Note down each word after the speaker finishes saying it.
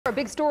A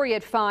big story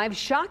at 5.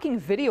 Shocking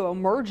video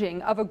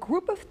emerging of a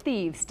group of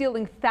thieves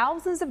stealing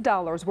thousands of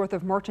dollars worth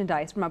of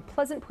merchandise from a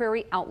Pleasant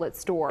Prairie outlet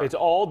store. It's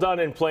all done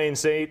in plain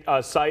sight.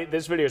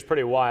 This video is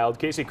pretty wild.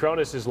 Casey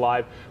Cronus is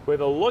live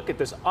with a look at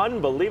this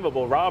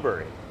unbelievable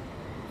robbery.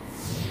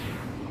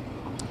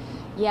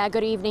 Yeah,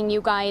 good evening, you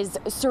guys.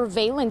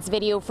 Surveillance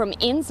video from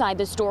inside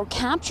the store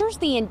captures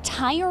the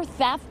entire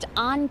theft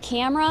on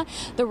camera.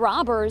 The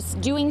robbers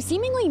doing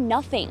seemingly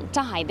nothing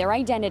to hide their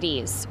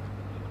identities.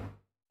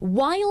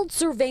 Wild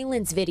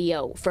surveillance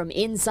video from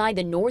inside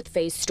the North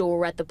Face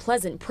store at the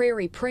Pleasant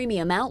Prairie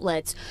Premium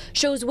Outlets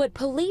shows what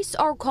police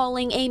are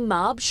calling a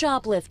mob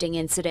shoplifting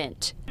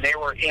incident. They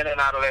were in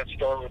and out of that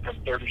store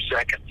within 30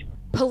 seconds.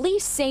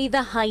 Police say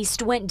the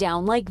heist went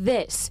down like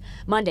this.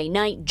 Monday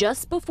night,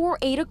 just before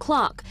 8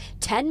 o'clock,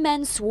 10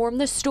 men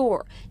swarmed the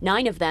store,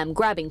 9 of them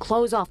grabbing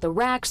clothes off the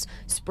racks,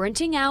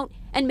 sprinting out,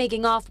 and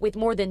making off with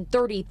more than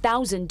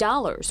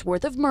 $30,000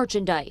 worth of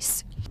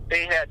merchandise.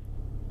 They had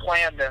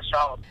planned this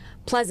out.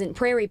 Pleasant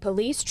Prairie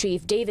Police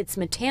Chief David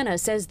Smetana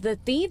says the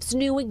thieves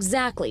knew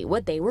exactly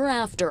what they were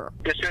after.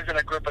 This isn't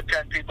a group of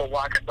 10 people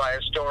walking by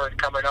a store and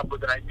coming up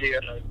with an idea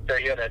to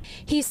hit it.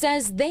 He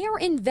says they are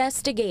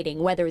investigating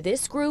whether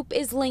this group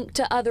is linked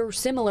to other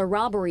similar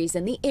robberies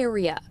in the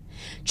area.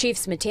 Chief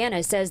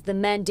Smetana says the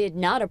men did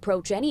not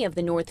approach any of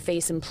the North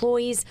Face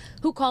employees,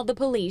 who called the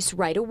police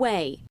right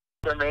away.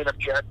 Their main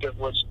objective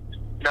was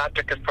not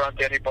to confront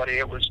anybody.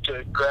 It was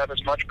to grab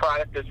as much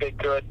product as they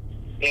could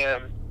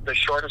in the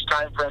shortest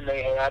time frame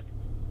they had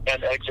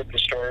and exit the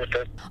store with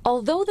it.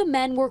 Although the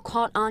men were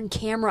caught on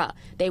camera,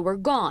 they were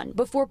gone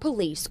before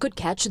police could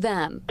catch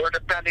them. We're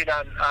depending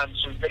on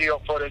some video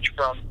footage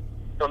from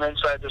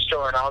inside the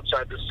store and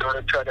outside the store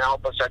to try to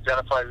help us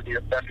identify who the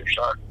offenders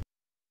are.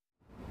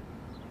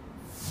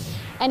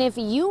 And if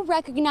you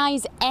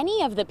recognize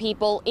any of the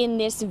people in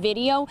this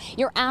video,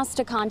 you're asked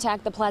to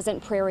contact the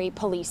Pleasant Prairie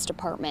Police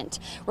Department.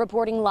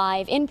 Reporting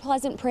live in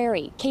Pleasant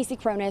Prairie, Casey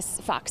Cronus,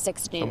 FOX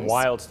 6 News. Some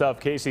wild stuff.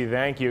 Casey,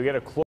 thank you. Get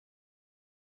a